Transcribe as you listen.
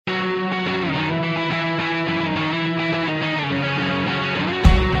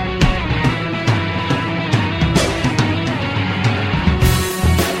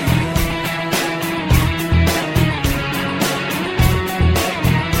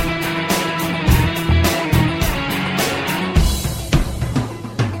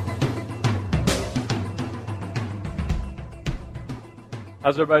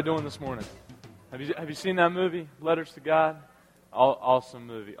How's everybody doing this morning? Have you seen that movie, Letters to God? Awesome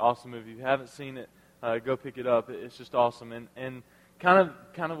movie, awesome movie. If you haven't seen it, go pick it up. It's just awesome. And kind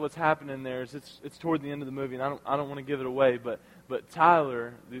of what's happening there is it's toward the end of the movie, and I don't want to give it away, but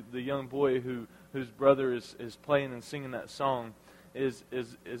Tyler, the young boy whose brother is playing and singing that song, is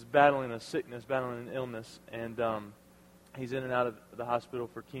battling a sickness, battling an illness, and he's in and out of the hospital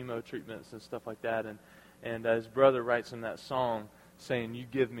for chemo treatments and stuff like that, and his brother writes him that song saying, "You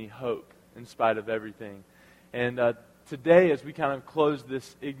give me hope in spite of everything." And today, as we kind of close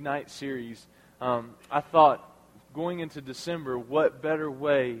this Ignite series, I thought, going into December, what better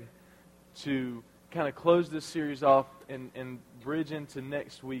way to kind of close this series off and bridge into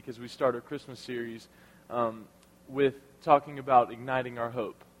next week as we start our Christmas series with talking about igniting our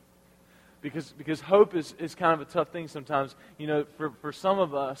hope. Because hope is kind of a tough thing sometimes. You know, for some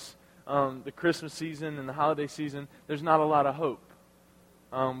of us, the Christmas season and the holiday season, there's not a lot of hope.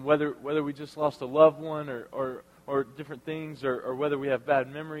 Whether we just lost a loved one or different things, or whether we have bad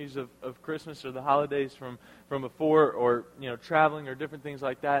memories of Christmas or the holidays from before, or traveling or different things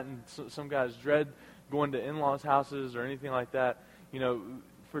like that, and some guys dread going to in-laws' houses or anything like that.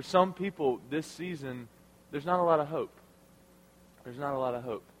 For some people this season, there's not a lot of hope. There's not a lot of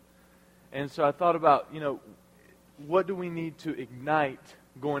hope. And so I thought about, what do we need to ignite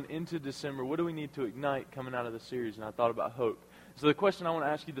going into December? What do we need to ignite coming out of the series? And I thought about hope. So the question I want to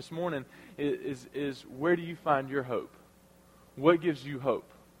ask you this morning is where do you find your hope? What gives you hope?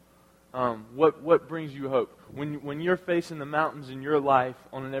 What brings you hope? When you're facing the mountains in your life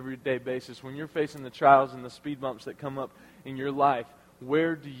on an everyday basis, when you're facing the trials and the speed bumps that come up in your life,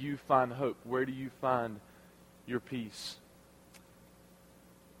 where do you find hope? Where do you find your peace?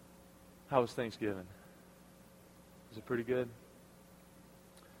 How was Thanksgiving? Was it pretty good?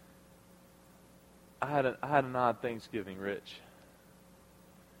 I had an odd Thanksgiving, Rich.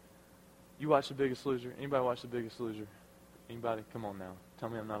 You watch The Biggest Loser? Anybody watch The Biggest Loser? Anybody? Come on now. Tell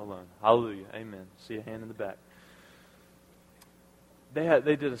me I'm not alone. Hallelujah. Amen. See a hand in the back.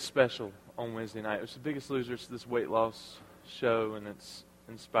 They did a special on Wednesday night. It was The Biggest Loser. It's this weight loss show, and it's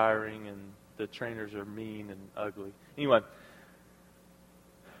inspiring, and the trainers are mean and ugly. Anyway,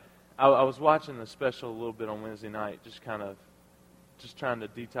 I was watching the special a little bit on Wednesday night, just trying to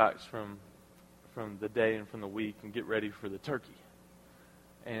detox from the day and from the week and get ready for the turkey.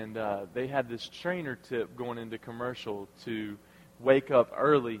 And they had this trainer tip going into commercial to wake up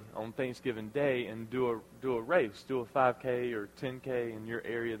early on Thanksgiving Day and do a race, do a 5K or 10K in your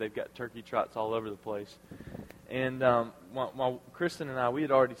area. They've got turkey trots all over the place. And while Kristen and I, we had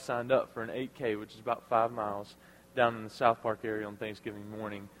already signed up for an 8K, which is about 5 miles, down in the South Park area on Thanksgiving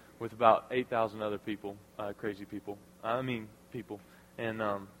morning with about 8,000 other people, crazy people. People. And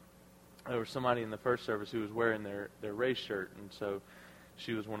there was somebody in the first service who was wearing their race shirt, and so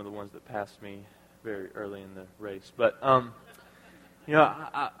she was one of the ones that passed me very early in the race. But, I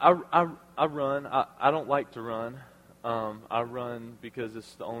run. I don't like to run. I run because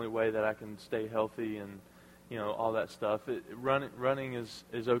it's the only way that I can stay healthy and, all that stuff. Running is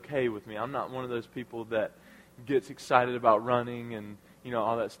okay with me. I'm not one of those people that gets excited about running and,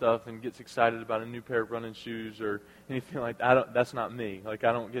 all that stuff, and gets excited about a new pair of running shoes or anything like that. That's not me. Like,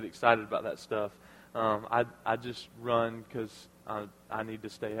 I don't get excited about that stuff. I just run because I need to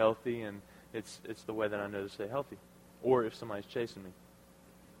stay healthy, and it's the way that I know to stay healthy, or if somebody's chasing me.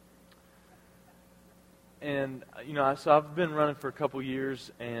 And so I've been running for a couple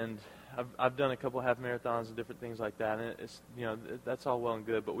years, and I've done a couple half marathons and different things like that, and it's that's all well and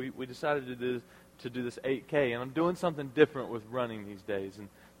good. But we decided to do this 8K, and I'm doing something different with running these days, and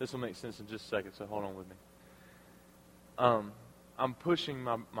this will make sense in just a second. So hold on with me. I'm pushing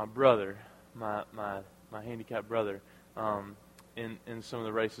my brother, my handicapped brother, in some of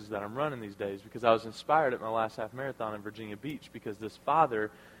the races that I'm running these days, because I was inspired at my last half marathon in Virginia Beach, because this father,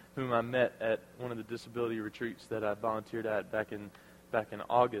 whom I met at one of the disability retreats that I volunteered at back in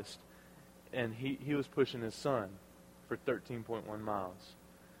August, and he was pushing his son for 13.1 miles.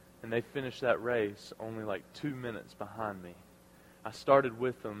 And they finished that race only like 2 minutes behind me. I started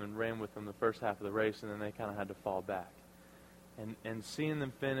with them and ran with them the first half of the race, and then they kind of had to fall back. And seeing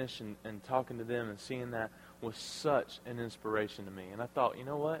them finish and talking to them and seeing that was such an inspiration to me. And I thought, you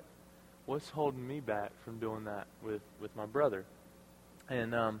know what? What's holding me back from doing that with my brother?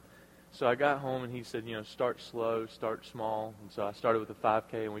 And so I got home, and he said, start slow, start small. And so I started with a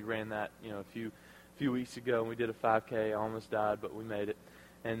 5K, and we ran that, a few weeks ago, and we did a 5K. I almost died, but we made it.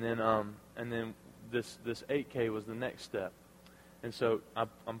 And then this 8K was the next step. And so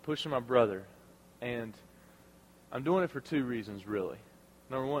I'm pushing my brother, and I'm doing it for two reasons, really.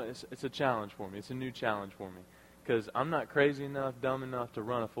 Number one, it's a challenge for me. It's a new challenge for me. because I'm not crazy enough, dumb enough to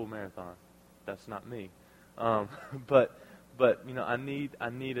run a full marathon. That's not me. But I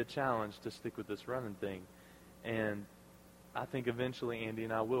need a challenge to stick with this running thing, and I think eventually Andy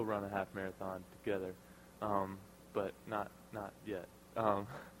and I will run a half marathon together, but not yet.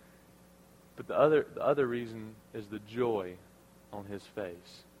 But the other reason is the joy on his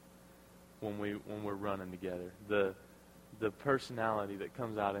face when we're running together. The personality that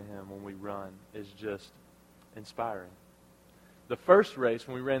comes out of him when we run is just inspiring. The first race,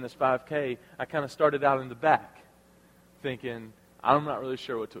 when we ran this 5K, I kind of started out in the back, thinking I'm not really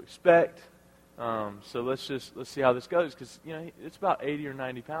sure what to expect. So let's see how this goes, because it's about 80 or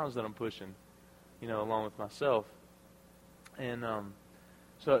 90 pounds that I'm pushing, along with myself. And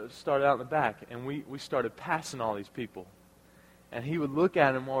so it started out in the back, and we started passing all these people. And he would look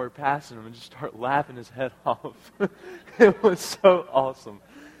at him while we were passing him and just start laughing his head off. It was so awesome.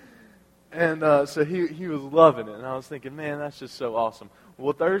 And so he was loving it. And I was thinking, man, that's just so awesome.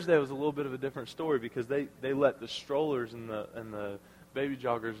 Well, Thursday was a little bit of a different story, because they let the strollers and the baby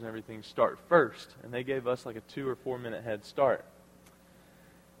joggers and everything start first. And they gave us like a 2 or 4 minute head start.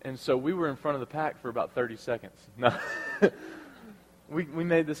 And so we were in front of the pack for about 30 seconds. No. We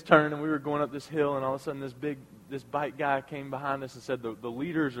made this turn, and we were going up this hill, and all of a sudden this bike guy came behind us and said, the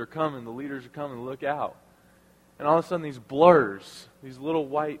leaders are coming, look out. And all of a sudden these blurs, these little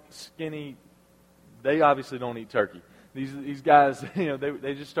white, skinny, they obviously don't eat turkey. These guys,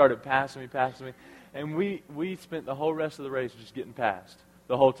 they just started passing me. And we spent the whole rest of the race just getting passed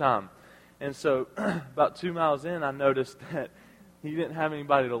the whole time. And so about 2 miles in, I noticed that he didn't have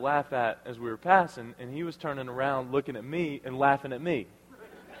anybody to laugh at as we were passing, and he was turning around looking at me and laughing at me.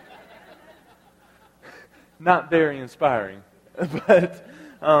 Not very inspiring.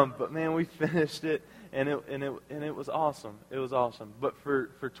 But man, we finished it, and it was awesome. It was awesome. But for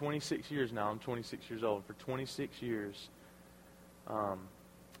 26 years now, I'm 26 years old. For 26 years,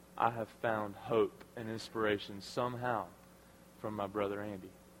 I have found hope and inspiration somehow from my brother Andy.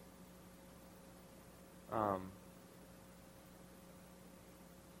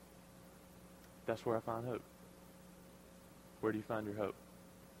 That's where I find hope. Where do you find your hope?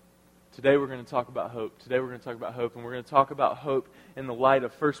 Today we're going to talk about hope. Today we're going to talk about hope, and we're going to talk about hope in the light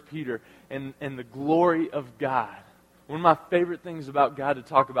of 1 Peter and the glory of God. One of my favorite things about God to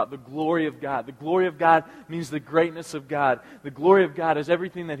talk about, the glory of God. The glory of God means the greatness of God. The glory of God is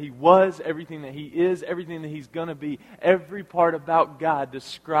everything that He was, everything that He is, everything that He's going to be. Every part about God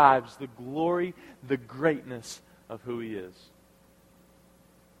describes the glory, the greatness of who He is.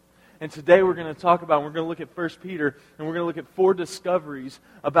 And today we're going to talk about, we're going to look at 1 Peter, and we're going to look at 4 discoveries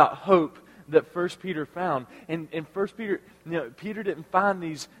about hope that 1 Peter found. And 1 Peter, Peter didn't find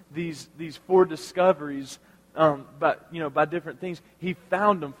these 4 discoveries by different things. He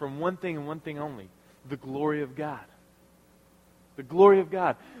found them from one thing and one thing only: the glory of God. The glory of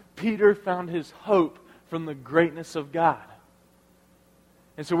God. Peter found his hope from the greatness of God.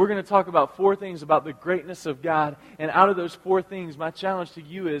 And so we're going to talk about 4 things about the greatness of God. And out of those 4 things, my challenge to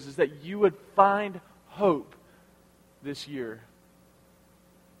you is that you would find hope this year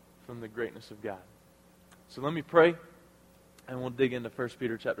from the greatness of God. So let me pray, and we'll dig into 1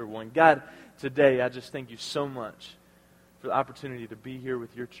 Peter chapter 1. God, today I just thank you so much for the opportunity to be here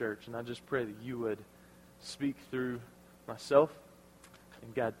with your church. And I just pray that you would speak through myself.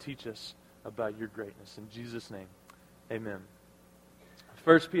 And God, teach us about your greatness. In Jesus' name, amen.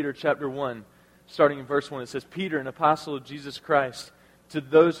 1 Peter chapter 1, starting in verse 1, it says, Peter, an apostle of Jesus Christ, to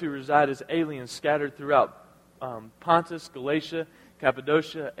those who reside as aliens scattered throughout Pontus, Galatia,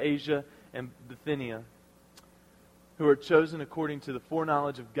 Cappadocia, Asia, and Bithynia, who are chosen according to the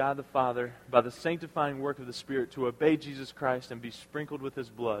foreknowledge of God the Father by the sanctifying work of the Spirit to obey Jesus Christ and be sprinkled with His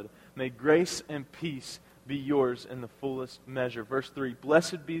blood. May grace and peace be yours in the fullest measure. Verse 3,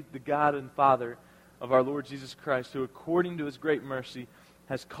 Blessed be the God and Father of our Lord Jesus Christ, who according to His great mercy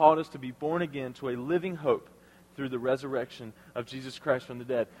has called us to be born again to a living hope through the resurrection of Jesus Christ from the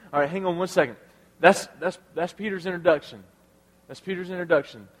dead. All right, hang on one second. That's Peter's introduction. That's Peter's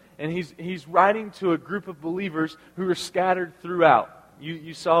introduction. And he's writing to a group of believers who are scattered throughout.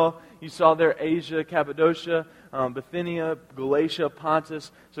 You saw there Asia, Cappadocia, Bithynia, Galatia,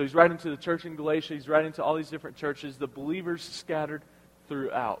 Pontus. So he's writing to the church in Galatia. He's writing to all these different churches, the believers scattered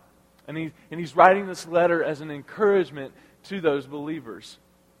throughout. And he's writing this letter as an encouragement to those believers.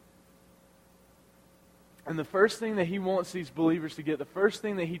 And the first thing that he wants these believers to get, the first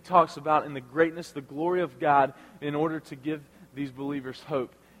thing that he talks about in the greatness, the glory of God, in order to give these believers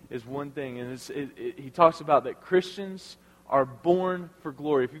hope, is one thing. And he talks about that Christians are born for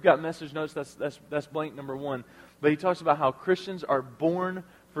glory. If you've got message notes, that's blank number 1. But he talks about how Christians are born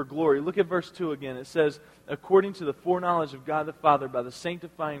for glory. Look at verse 2 again. It says, according to the foreknowledge of God the Father by the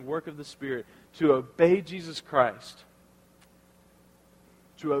sanctifying work of the Spirit, to obey Jesus Christ.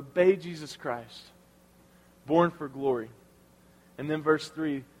 To obey Jesus Christ. Born for glory. And then verse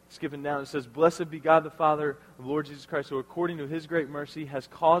 3, skipping down, it says, blessed be God the Father of Lord Jesus Christ, who according to His great mercy has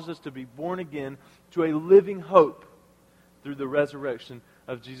caused us to be born again to a living hope through the resurrection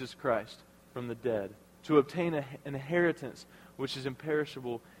of Jesus Christ from the dead, to obtain an inheritance which is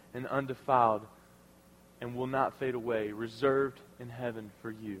imperishable and undefiled and will not fade away, reserved in heaven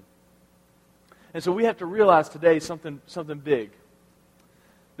for you. And so we have to realize today something big.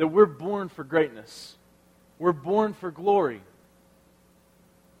 That we're born for greatness. We're born for glory.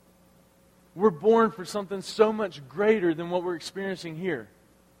 We're born for something so much greater than what we're experiencing here.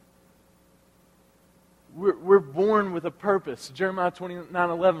 We're born with a purpose. Jeremiah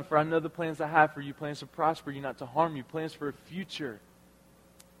 29:11, for I know the plans I have for you, plans to prosper you, not to harm you, plans for a future.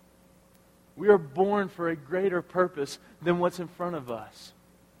 We are born for a greater purpose than what's in front of us.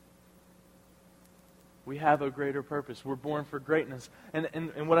 We have a greater purpose. We're born for greatness.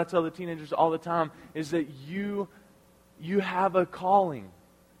 And what I tell the teenagers all the time is that you have a calling.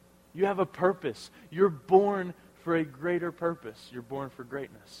 You have a purpose. You're born for a greater purpose. You're born for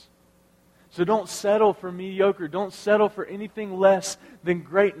greatness. So don't settle for mediocre. Don't settle for anything less than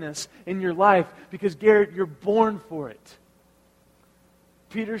greatness in your life, because Garrett, you're born for it.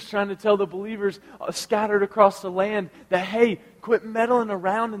 Peter's trying to tell the believers scattered across the land that, hey, quit meddling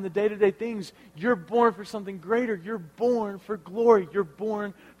around in the day-to-day things. You're born for something greater. You're born for glory. You're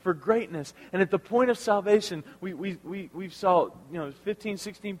born for greatness. And at the point of salvation, we saw 15,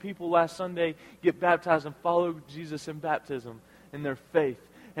 16 people last Sunday get baptized and follow Jesus in baptism in their faith.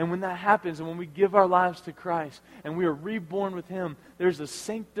 And when that happens, and when we give our lives to Christ, and we are reborn with Him, there's a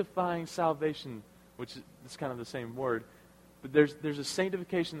sanctifying salvation, which is kind of the same word, but there's a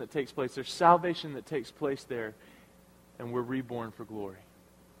sanctification that takes place. There's salvation that takes place there, and we're reborn for glory.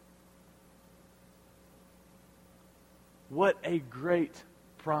 What a great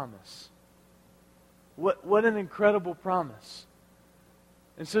promise. What an incredible promise.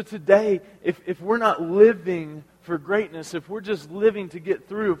 And so today, if we're not living for greatness, if we're just living to get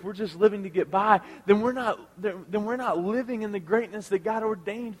through, if we're just living to get by, then we're not living in the greatness that God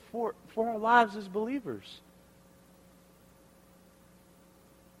ordained for our lives as believers.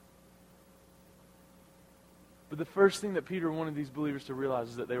 But the first thing that Peter wanted these believers to realize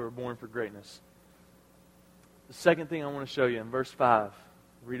is that they were born for greatness. The second thing I want to show you in verse 5,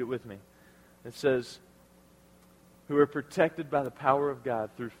 read it with me. It says, who are protected by the power of God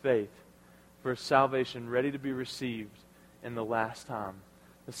through faith for a salvation ready to be received in the last time.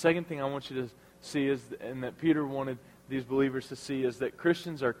 The second thing I want you to see is, and that Peter wanted these believers to see, is that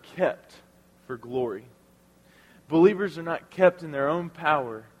Christians are kept for glory. Believers are not kept in their own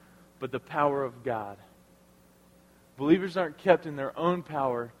power, but the power of God. Believers aren't kept in their own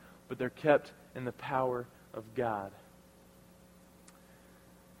power, but they're kept in the power of God.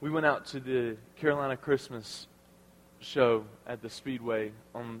 We went out to the Carolina Christmas show at the Speedway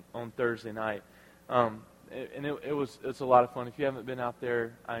on Thursday night. And it's a lot of fun. If you haven't been out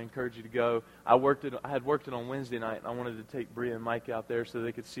there, I encourage you to go. I had worked it on Wednesday night, and I wanted to take Bria and Mike out there so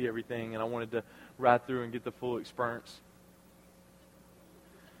they could see everything, and I wanted to ride through and get the full experience.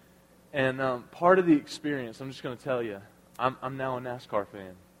 And part of the experience, I'm just going to tell you, I'm now a NASCAR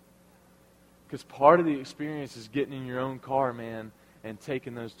fan. Because part of the experience is getting in your own car, man, and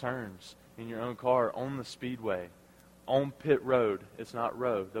taking those turns in your own car on the Speedway, on pit road. It's not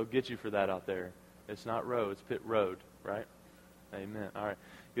road. They'll get you for that out there. It's not road. It's pit road, right? Amen. All right,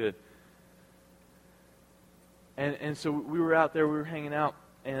 good. And so we were out there. We were hanging out,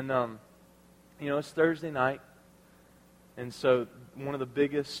 and it's Thursday night, and so one of the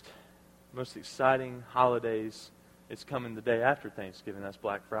biggest, most exciting holidays is coming the day after Thanksgiving. That's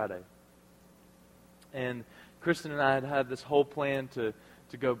Black Friday. And Kristen and I had this whole plan to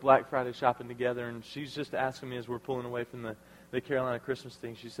go Black Friday shopping together, and she's just asking me as we're pulling away from the Carolina Christmas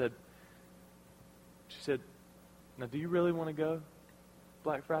thing, she said, now do you really want to go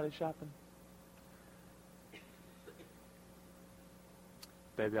Black Friday shopping?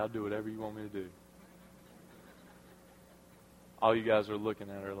 Baby, I'll do whatever you want me to do. All you guys are looking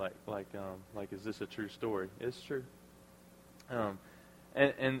at her like, is this a true story? It's true. And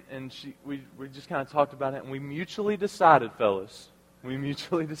we just kind of talked about it, and we mutually decided, fellas, that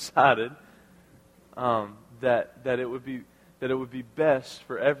it would be best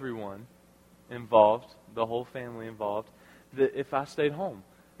for everyone involved, the whole family involved, that if I stayed home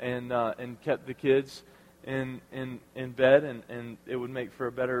and kept the kids in bed, and it would make for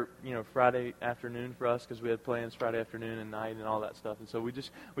a better Friday afternoon for us because we had plans Friday afternoon and night and all that stuff. And so we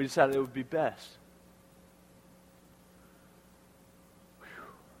decided it would be best.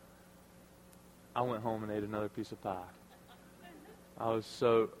 I went home and ate another piece of pie. I was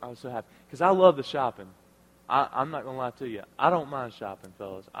so happy because I love the shopping. I'm not gonna lie to you. I don't mind shopping,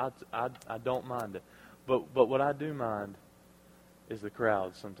 fellas. I don't mind it. But what I do mind is the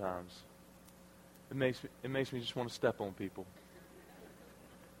crowds sometimes. It makes me just want to step on people.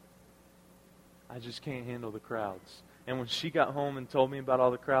 I just can't handle the crowds. And when she got home and told me about all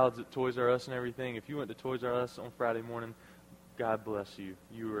the crowds at Toys R Us and everything, if you went to Toys R Us on Friday morning, God bless you.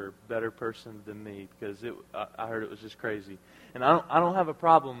 You were a better person than me because I heard it was just crazy. And I don't have a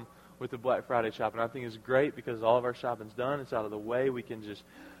problem with the Black Friday shopping. I think it's great because all of our shopping's done. It's out of the way. We can just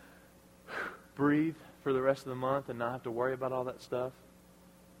breathe for the rest of the month and not have to worry about all that stuff.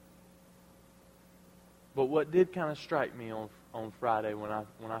 But what did kind of strike me on Friday when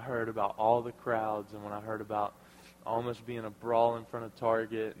I heard about all the crowds and when I heard about almost being a brawl in front of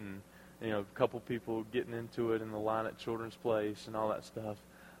Target and a couple people getting into it in the line at Children's Place and all that stuff,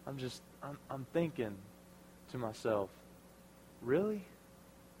 I'm thinking to myself, really?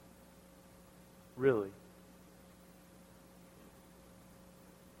 Really?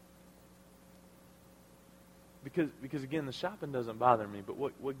 Because again, the shopping doesn't bother me, but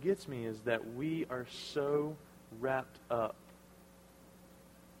what gets me is that we are so wrapped up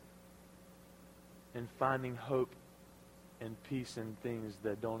in finding hope and peace in things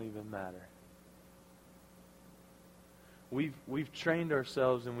that don't even matter. We've trained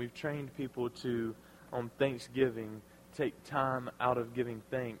ourselves and we've trained people to, on Thanksgiving, take time out of giving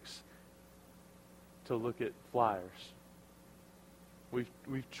thanks to look at flyers.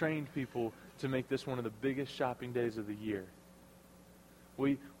 We've trained people to make this one of the biggest shopping days of the year.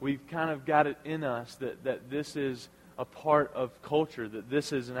 We've kind of got it in us that this is a part of culture, that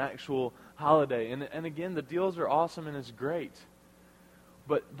this is an actual holiday. And again, the deals are awesome and it's great.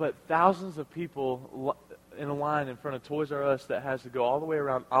 But thousands of people in a line in front of Toys R Us that has to go all the way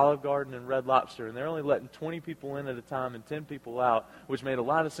around Olive Garden and Red Lobster, and they're only letting 20 people in at a time and 10 people out, which made a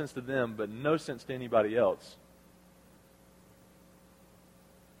lot of sense to them, but no sense to anybody else.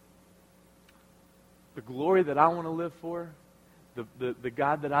 The glory that I want to live for, the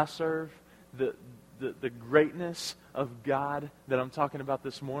God that I serve, the greatness of God that I'm talking about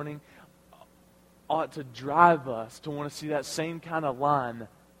this morning ought to drive us to want to see that same kind of line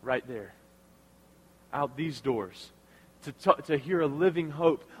right there, out these doors, to hear a living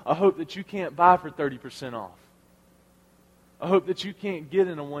hope, a hope that you can't buy for 30% off, a hope that you can't get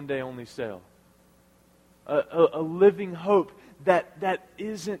in a one-day only sale, a living hope that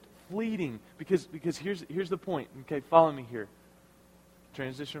isn't fleeting, because here's the point. Okay, follow me here.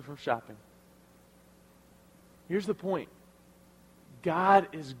 Transition from shopping. Here's the point. God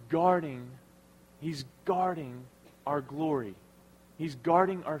is guarding. He's guarding our glory. He's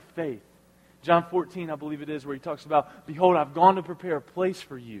guarding our faith. John 14, I believe it is, where he talks about, "Behold, I've gone to prepare a place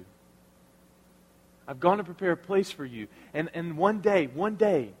for you." I've gone to prepare a place for you. And one day, I'm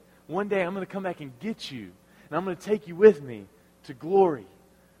going to come back and get you. And I'm going to take you with me to glory.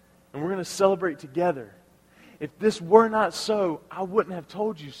 And we're going to celebrate together. If this were not so, I wouldn't have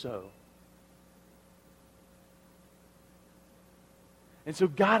told you so. And so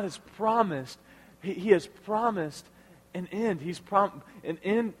God has promised, He has promised an end. He's promised an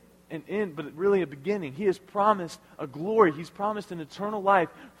end, but really a beginning. He has promised a glory. He's promised an eternal life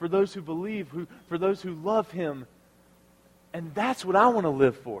for those who believe, for those who love Him. And that's what I want to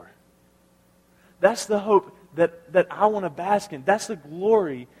live for. That's the hope that I want to bask in. That's the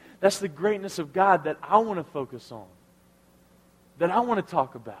glory. That's the greatness of God that I want to focus on, that I want to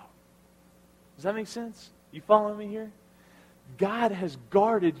talk about. Does that make sense? You following me here? God has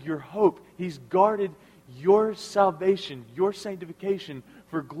guarded your hope. He's guarded your salvation, your sanctification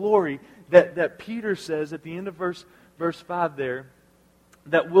for glory that Peter says at the end of verse 5 there,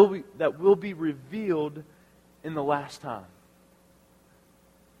 that will be revealed in the last time.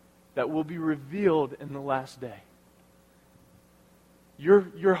 That will be revealed in the last day.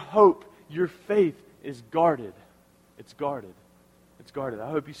 Your hope, your faith is guarded. It's guarded. It's guarded. I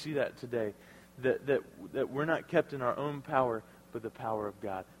hope you see that today. That we're not kept in our own power, but the power of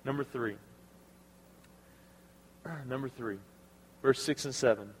God. Number 3. Verse 6 and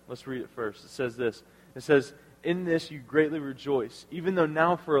 7. Let's read it first. It says this. It says, "In this you greatly rejoice, even though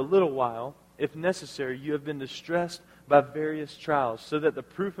now for a little while, if necessary, you have been distressed by various trials, so that the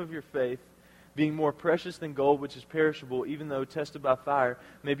proof of your faith, being more precious than gold which is perishable, even though tested by fire,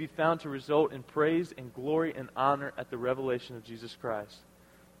 may be found to result in praise and glory and honor at the revelation of Jesus Christ."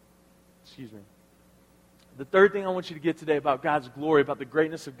 Excuse me. The third thing I want you to get today about God's glory, about the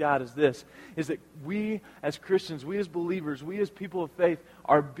greatness of God is this, is that we as Christians, we as believers, we as people of faith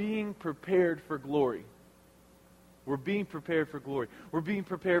are being prepared for glory. We're being prepared for glory. We're being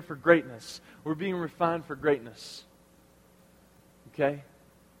prepared for greatness. We're being refined for greatness. Okay?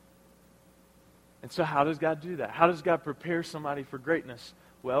 And so how does God do that? How does God prepare somebody for greatness?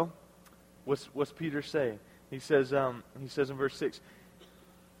 Well, what's Peter saying? He says in verse 6,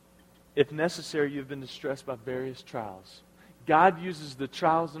 if necessary, you've been distressed by various trials. God uses the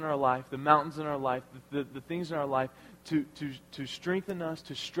trials in our life, the mountains in our life, the things in our life to strengthen us,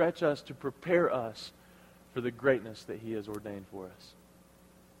 to stretch us, to prepare us for the greatness that He has ordained for us.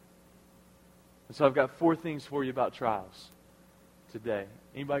 And so I've got 4 things for you about trials today.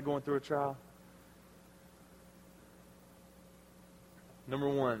 Anybody going through a trial? Number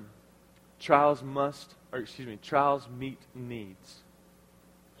 1, trials meet needs.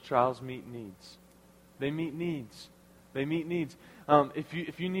 Trials meet needs. They meet needs. They meet needs.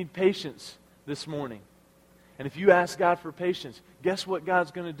 If you need patience this morning, and if you ask God for patience, guess what God's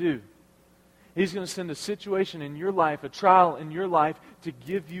going to do? He's going to send a situation in your life, a trial in your life, to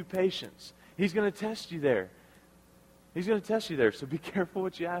give you patience. He's going to test you there. He's going to test you there. So be careful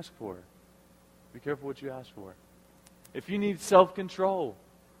what you ask for. Be careful what you ask for. If you need self-control,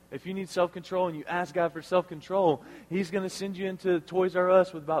 and you ask God for self-control, He's going to send you into Toys R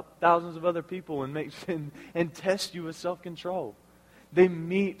Us with about thousands of other people and test you with self-control. They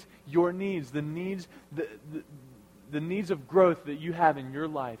meet your needs, the needs of growth that you have in your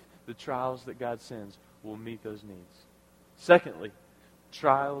life. The trials that God sends will meet those needs. Secondly,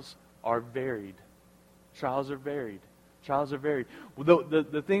 trials are varied. Trials are varied. Trials are varied. Well,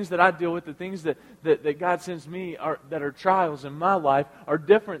 the things that I deal with, the things that God sends me that are trials in my life are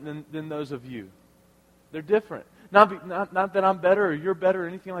different than those of you. They're different. Not that I'm better or you're better or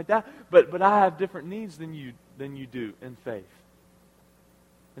anything like that, but I have different needs than you do in faith.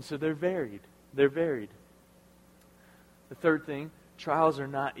 And so they're varied. They're varied. The third thing, trials are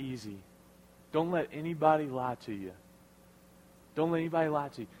not easy. Don't let anybody lie to you. Don't let anybody lie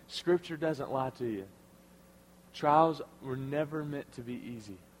to you. Scripture doesn't lie to you. Trials were never meant to be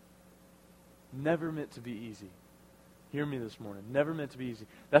easy. Never meant to be easy. Hear me this morning. Never meant to be easy.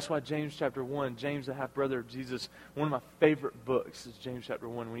 That's why James chapter 1, James the half-brother of Jesus, one of my favorite books is James chapter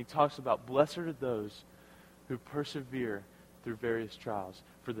 1, when he talks about blessed are those who persevere through various trials,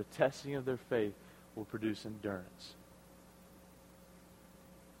 for the testing of their faith will produce endurance.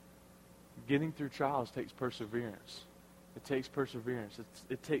 Getting through trials takes perseverance. It takes perseverance.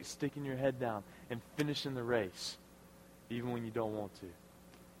 It takes sticking your head down and finishing the race, even when you don't want to.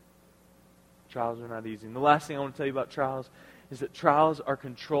 Trials are not easy. And the last thing I want to tell you about trials is that trials are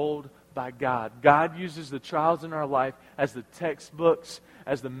controlled by God. God uses the trials in our life as the textbooks,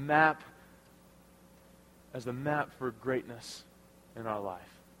 as the map for greatness in our life.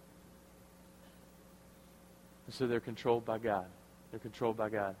 And so they're controlled by God. They're controlled by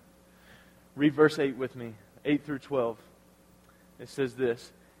God. Read verse 8 with me, 8 through 12. It says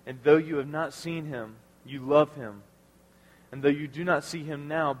this, and though you have not seen Him, you love Him. And though you do not see Him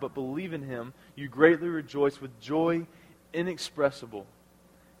now, but believe in Him, you greatly rejoice with joy inexpressible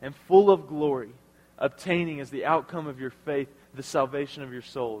and full of glory, obtaining as the outcome of your faith the salvation of your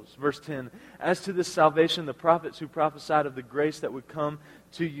souls. Verse 10, as to this salvation, the prophets who prophesied of the grace that would come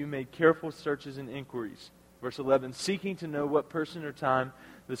to you made careful searches and inquiries. Verse 11, seeking to know what person or time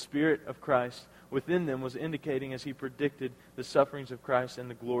the Spirit of Christ within them was indicating as He predicted the sufferings of Christ and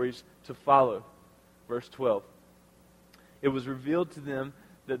the glories to follow. Verse 12, it was revealed to them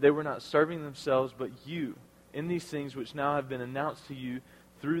that they were not serving themselves but you in these things which now have been announced to you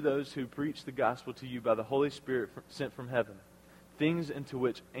through those who preach the gospel to you by the Holy Spirit sent from heaven, things into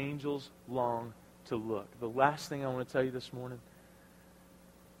which angels long to look. The last thing I want to tell you this morning,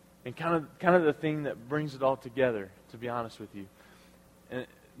 and kind of the thing that brings it all together, to be honest with you. And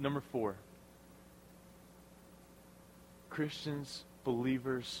number 4, Christians,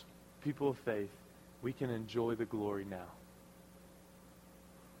 believers, people of faith, we can enjoy the glory now.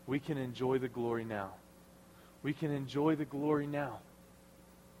 We can enjoy the glory now. We can enjoy the glory now.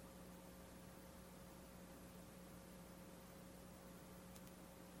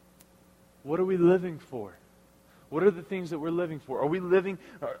 What are we living for? What are the things that we're living for? Are we living,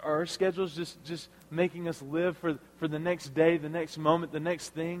 are our schedules just making us live for the next day, the next moment, the next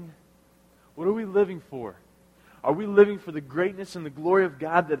thing? What are we living for? Are we living for the greatness and the glory of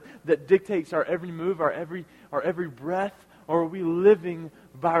God that dictates our every move, our every breath? Or are we living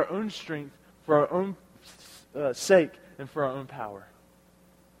by our own strength, for our own sake, and for our own power?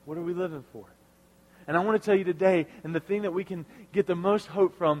 What are we living for? And I want to tell you today, and the thing that we can get the most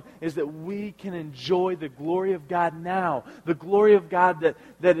hope from is that we can enjoy the glory of God now. The glory of God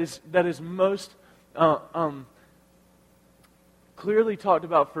that is most clearly talked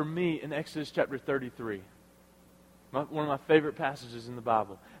about for me in Exodus chapter 33. One of my favorite passages in the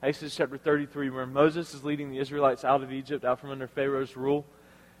Bible. Exodus chapter 33, where Moses is leading the Israelites out of Egypt, out from under Pharaoh's rule.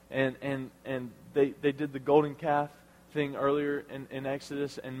 And they did the golden calf thing earlier in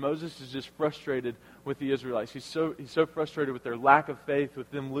Exodus, and Moses is just frustrated with the Israelites. He's so frustrated with their lack of faith, with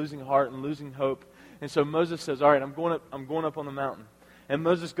them losing heart and losing hope. And so Moses says, all right, I'm going up on the mountain. And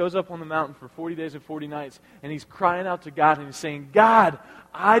Moses goes up on the mountain for 40 days and 40 nights, and he's crying out to God, and he's saying, God,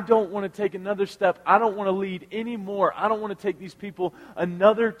 I don't want to take another step. I don't want to lead anymore. I don't want to take these people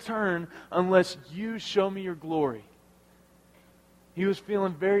another turn unless you show me your glory. He was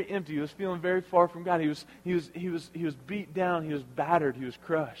feeling very empty. He was feeling very far from God. He was beat down. He was battered. He was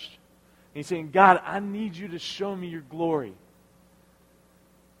crushed. And he's saying, God, I need you to show me your glory.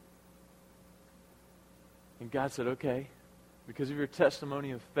 And God said, okay, because of your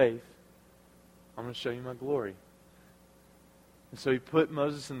testimony of faith, I'm going to show you my glory. And so he put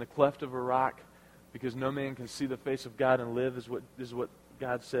Moses in the cleft of a rock, because no man can see the face of God and live, is what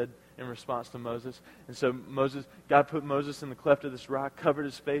God said in response to Moses. And so God put Moses in the cleft of this rock, covered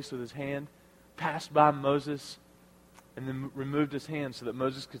his face with his hand, passed by Moses, and then removed his hand so that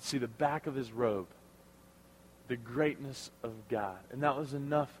Moses could see the back of his robe, the greatness of God. And that was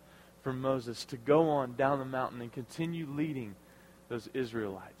enough for Moses to go on down the mountain and continue leading those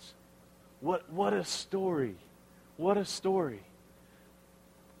Israelites. What a story. What a story.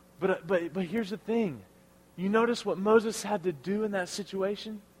 But here's the thing. You notice what Moses had to do in that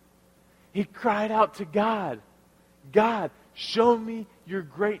situation? He cried out to God. God, show me your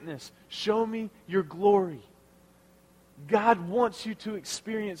greatness. Show me your glory. God wants you to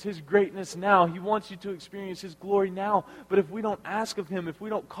experience His greatness now. He wants you to experience His glory now. But if we don't ask of Him, if we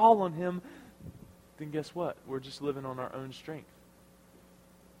don't call on Him, then guess what? We're just living on our own strength.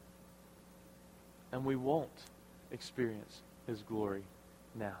 And we won't experience His glory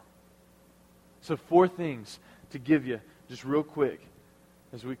now. So 4 things to give you, just real quick,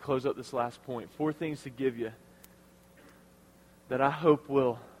 as we close up this last point. 4 things to give you that I hope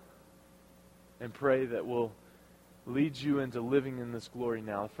will, and pray that will lead you into living in this glory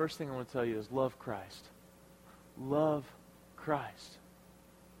now. The first thing I want to tell you is love Christ. Love Christ.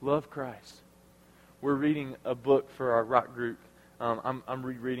 Love Christ. We're reading a book for our rock group. I'm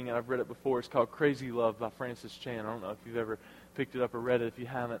rereading it. I've read it before. It's called Crazy Love by Francis Chan. I don't know if you've ever picked it up or read it. If you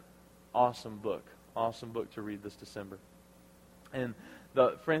haven't, awesome book. Awesome book to read this December. And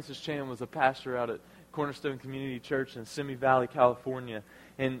Francis Chan was a pastor out at Cornerstone Community Church in Simi Valley, California.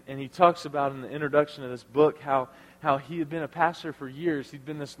 And he talks about in the introduction of this book how he had been a pastor for years. He'd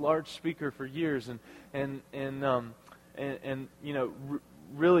been this large speaker for years, and you know,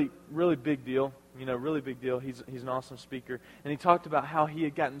 really big deal. You know, really big deal. He's an awesome speaker. And he talked about how he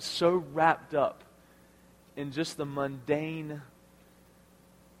had gotten so wrapped up in just the mundane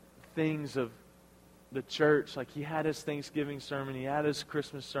things of the church. Like, he had his Thanksgiving sermon, he had his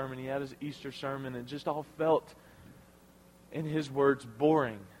Christmas sermon, he had his Easter sermon, and it just all felt, in his words,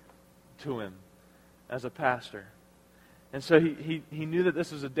 boring to him as a pastor. And so he knew that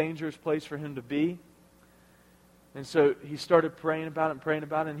this was a dangerous place for him to be. And so he started praying about it,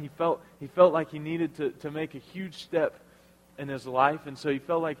 and he felt like he needed to make a huge step in his life. And so he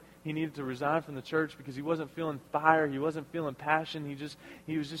felt like he needed to resign from the church because he wasn't feeling fire, he wasn't feeling passion,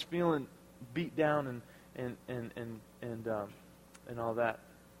 he was just feeling beat down and all that.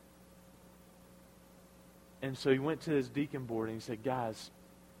 And so he went to his deacon board and he said, guys,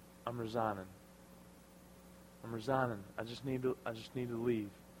 I'm resigning. I just need to leave.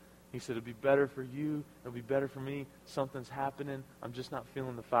 He said, it'll be better for you, it'll be better for me. Something's happening. I'm just not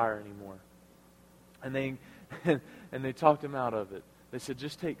feeling the fire anymore. And they talked him out of it. They said,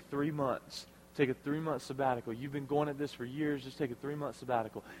 just take 3 months. Take a 3-month sabbatical. You've been going at this for years. Just take a 3-month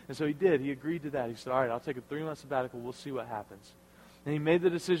sabbatical. And so he did. He agreed to that. He said, all right, I'll take a 3-month sabbatical. We'll see what happens. And he made the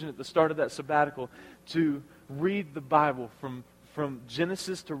decision at the start of that sabbatical to read the Bible from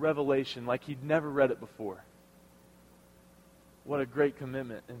Genesis to Revelation like he'd never read it before. What a great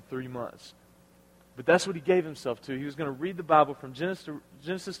commitment in 3 months. But that's what he gave himself to. He was going to read the Bible from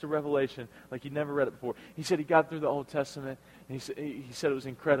Genesis to Revelation like he'd never read it before. He said he got through the Old Testament, and he said it was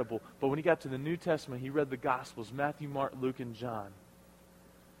incredible. But when he got to the New Testament, he read the Gospels, Matthew, Mark, Luke, and John.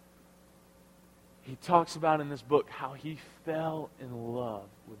 He talks about in this book how he fell in love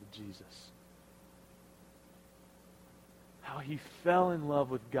with Jesus. How he fell in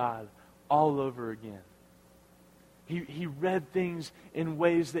love with God all over again. He read things in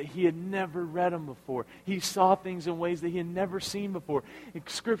ways that he had never read them before. He saw things in ways that he had never seen before.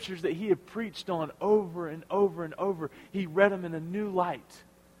 Scriptures that he had preached on over and over and over. He read them in a new light.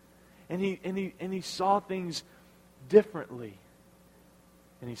 And he saw things differently.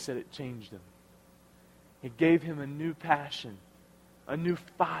 And he said it changed him. It gave him a new passion, a new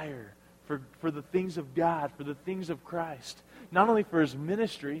fire for the things of God, for the things of Christ. Not only for his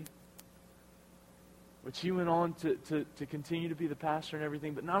ministry, which he went on to continue to be the pastor and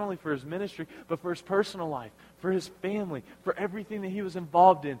everything, but not only for his ministry, but for his personal life, for his family, for everything that he was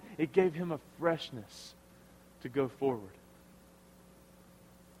involved in. It gave him a freshness to go forward.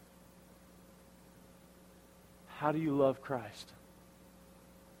 How do you love Christ?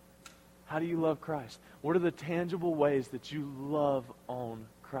 How do you love Christ? What are the tangible ways that you love on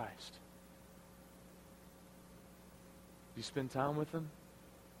Christ? Do you spend time with Him?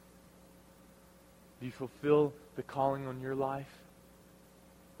 Do you fulfill the calling on your life?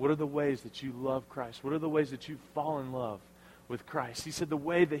 What are the ways that you love Christ? What are the ways that you fall in love with Christ? He said the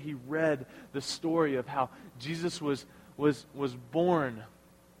way that he read the story of how Jesus was born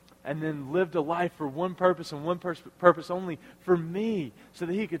and then lived a life for one purpose and one purpose only, for me, so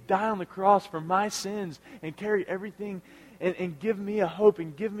that he could die on the cross for my sins and carry everything and give me a hope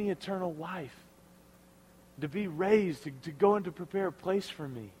and give me eternal life. To be raised, to go and to prepare a place for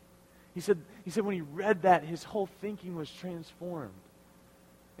me. He said when he read that, his whole thinking was transformed.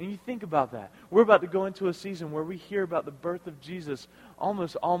 And you think about that. We're about to go into a season where we hear about the birth of Jesus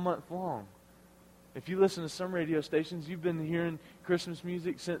almost all month long. If you listen to some radio stations, you've been hearing Christmas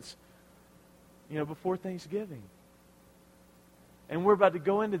music since, before Thanksgiving. And we're about to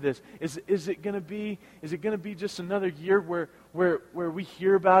go into this. Is it going to be just another year where we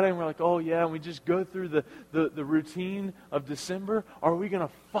hear about it and we're like, oh yeah, and we just go through the routine of December? Or are we going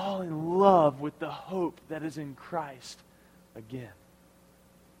to fall in love with the hope that is in Christ again?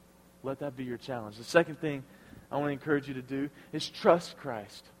 Let that be your challenge. The second thing I want to encourage you to do is trust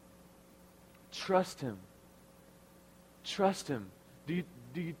Christ. Trust Him. Trust Him. Do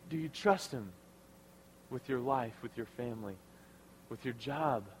you trust Him with your life, with your family, with your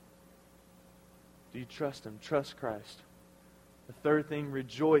job? Do you trust Him? Trust Christ. The third thing,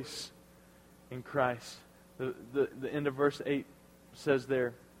 rejoice in Christ. The end of verse 8 says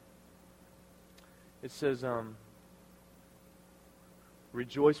there, it says,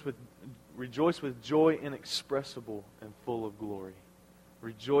 rejoice with joy inexpressible and full of glory.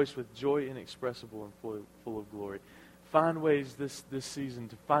 Rejoice with joy inexpressible and full of glory. Find ways this season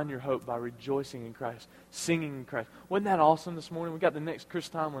to find your hope by rejoicing in Christ, singing in Christ. Wasn't that awesome this morning? We got the next Chris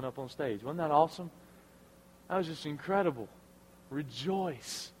Tomlin up on stage. Wasn't that awesome? That was just incredible.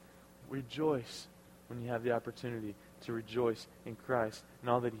 Rejoice. Rejoice when you have the opportunity to rejoice in Christ and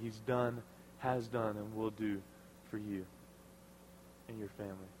all that He's done, has done, and will do for you and your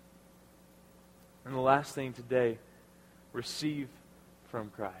family. And the last thing today, receive from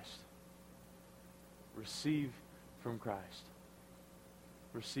Christ. Receive from Christ.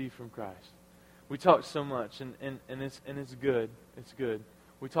 Receive from Christ. We talk so much, and it's good. It's good.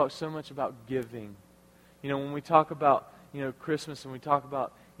 We talk so much about giving. When we talk about Christmas and we talk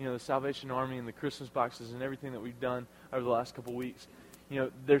about the Salvation Army and the Christmas boxes and everything that we've done over the last couple weeks,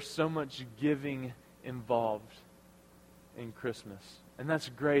 there's so much giving involved in Christmas. And that's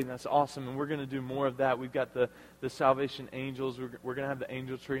great, and that's awesome, and we're going to do more of that. We've got the Salvation Angels. We're going to have the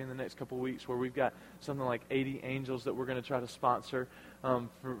angel tree in the next couple of weeks where we've got something like 80 angels that we're going to try to sponsor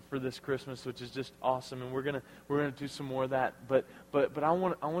for this Christmas, which is just awesome, and we're going to do some more of that. But I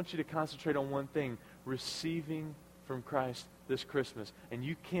want you to concentrate on one thing, receiving from Christ this Christmas. And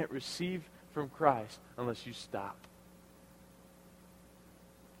you can't receive from Christ unless you stop.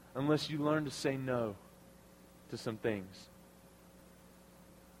 Unless you learn to say no to some things.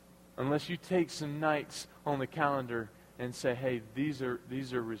 Unless you take some nights on the calendar and say, hey, these are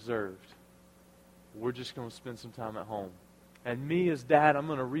reserved. We're just going to spend some time at home. And me as dad, I'm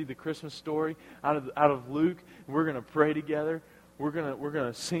going to read the Christmas story out of Luke. We're going to pray together. We're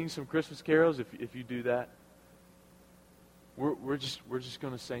going to sing some Christmas carols if you do that. We're just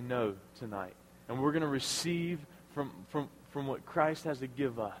going to say no tonight. And we're going to receive from what Christ has to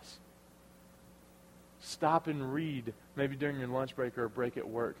give us. Stop and read, maybe during your lunch break or a break at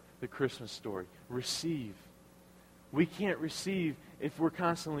work, the Christmas story. Receive. We can't receive if we're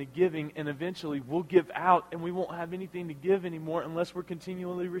constantly giving, and eventually we'll give out and we won't have anything to give anymore unless we're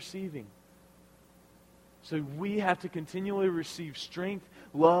continually receiving. So we have to continually receive strength,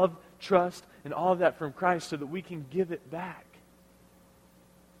 love, trust, and all of that from Christ so that we can give it back.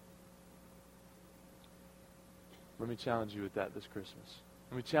 Let me challenge you with that this Christmas.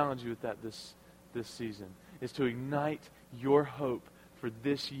 Let me challenge you with that this season. is to ignite your hope for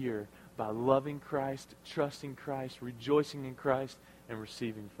this year by loving Christ, trusting Christ, rejoicing in Christ, and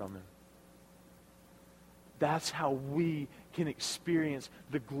receiving from Him. That's how we can experience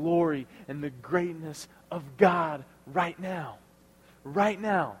the glory and the greatness of God right now. Right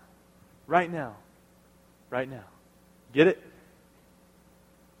now. Right now. Right now. Get it?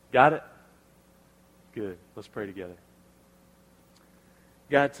 Got it? Good. Let's pray together.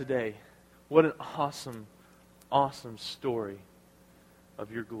 God, today, what an awesome, awesome story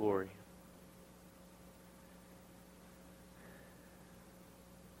of your glory.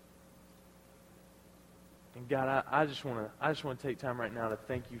 And God, I just want to take time right now to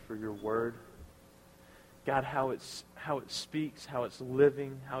thank you for your word. God, how it speaks, how it's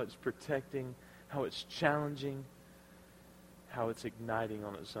living, how it's protecting, how it's challenging, how it's igniting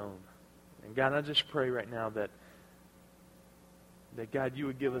on its own. And God, I just pray right now that God, you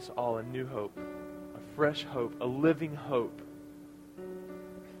would give us all a new hope, a fresh hope, a living hope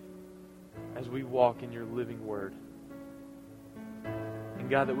as we walk in your living word. And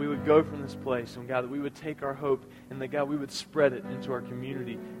God, that we would go from this place, and God, that we would take our hope, and that God, we would spread it into our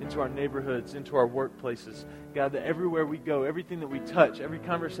community, into our neighborhoods, into our workplaces. God, that everywhere we go, everything that we touch, every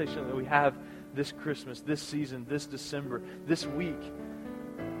conversation that we have this Christmas, this season, this December, this week,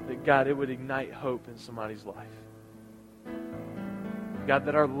 that God, it would ignite hope in somebody's life. God,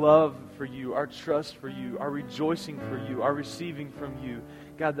 that our love for you, our trust for you, our rejoicing for you, our receiving from you,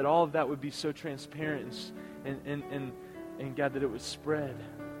 God, that all of that would be so transparent and God, that it would spread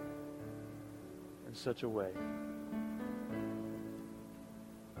in such a way.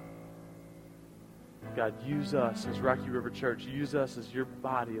 God, use us as Rocky River Church. Use us as your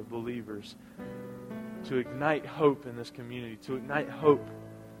body of believers to ignite hope in this community, to ignite hope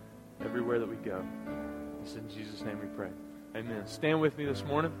everywhere that we go. It's in Jesus' name we pray. Amen. Stand with me this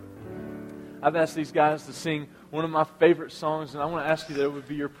morning. I've asked these guys to sing one of my favorite songs, and I want to ask you that it would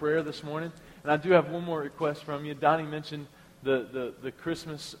be your prayer this morning. And I do have one more request from you. Donnie mentioned the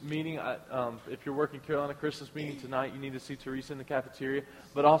Christmas meeting. If you're working Carolina Christmas meeting tonight, you need to see Teresa in the cafeteria.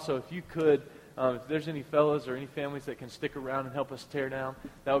 But also, if you could, if there's any fellas or any families that can stick around and help us tear down,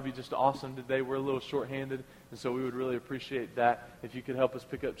 that would be just awesome today. We're a little short-handed, and so we would really appreciate that. If you could help us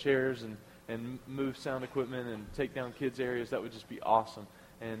pick up chairs and move sound equipment and take down kids' areas, that would just be awesome.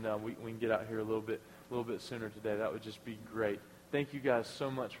 And we can get out here a little bit sooner today. That would just be great. Thank you guys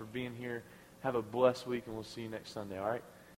so much for being here. Have a blessed week, and we'll see you next Sunday, all right?